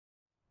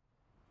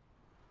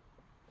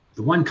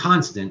The one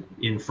constant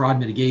in fraud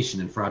mitigation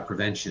and fraud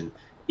prevention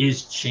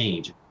is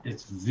change.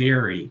 It's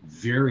very,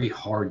 very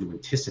hard to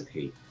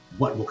anticipate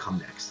what will come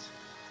next.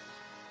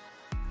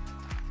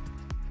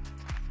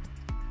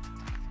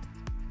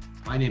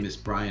 My name is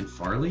Brian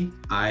Farley.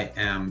 I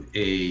am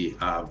a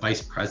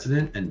Vice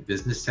President and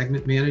Business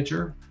Segment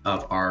Manager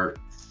of our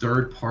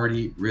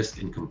third-party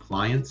risk and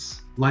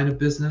compliance line of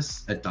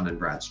business at Dun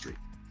Bradstreet.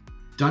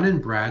 Dun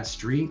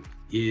Bradstreet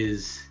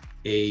is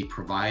a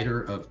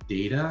provider of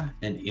data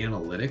and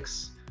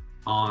analytics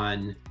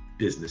on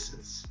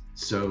businesses.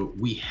 So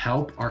we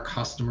help our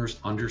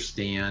customers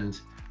understand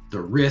the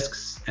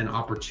risks and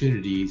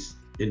opportunities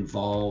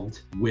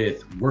involved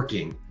with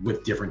working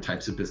with different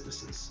types of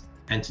businesses.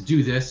 And to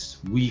do this,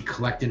 we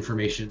collect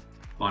information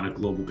on a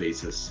global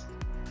basis.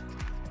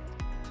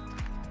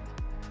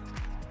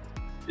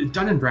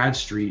 Dun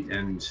Bradstreet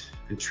and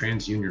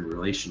TransUnion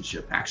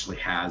relationship actually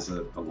has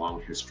a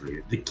long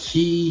history. The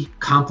key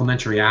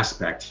complementary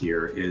aspect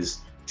here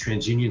is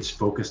TransUnion's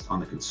focused on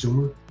the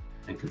consumer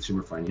and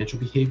consumer financial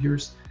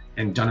behaviors,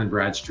 and Dun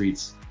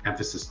Bradstreet's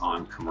emphasis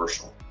on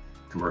commercial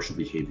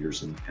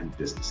behaviors and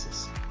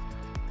businesses.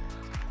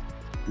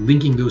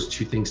 Linking those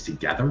two things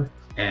together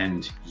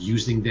and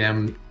using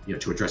them,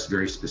 to address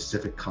very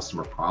specific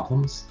customer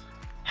problems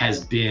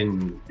has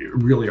been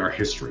really our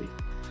history.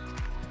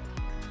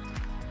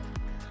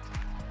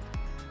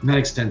 And that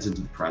extends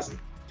into the present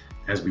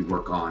as we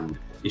work on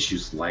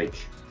issues like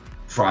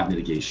fraud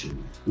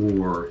mitigation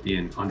or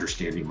in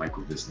understanding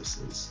micro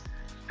businesses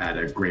at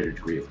a greater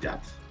degree of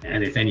depth.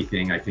 And if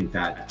anything, I think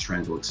that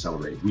trend will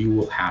accelerate. We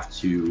will have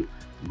to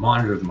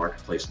monitor the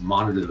marketplace,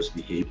 monitor those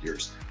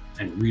behaviors,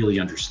 and really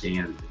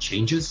understand the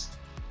changes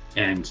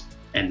and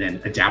then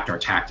adapt our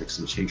tactics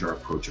and change our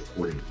approach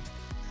accordingly.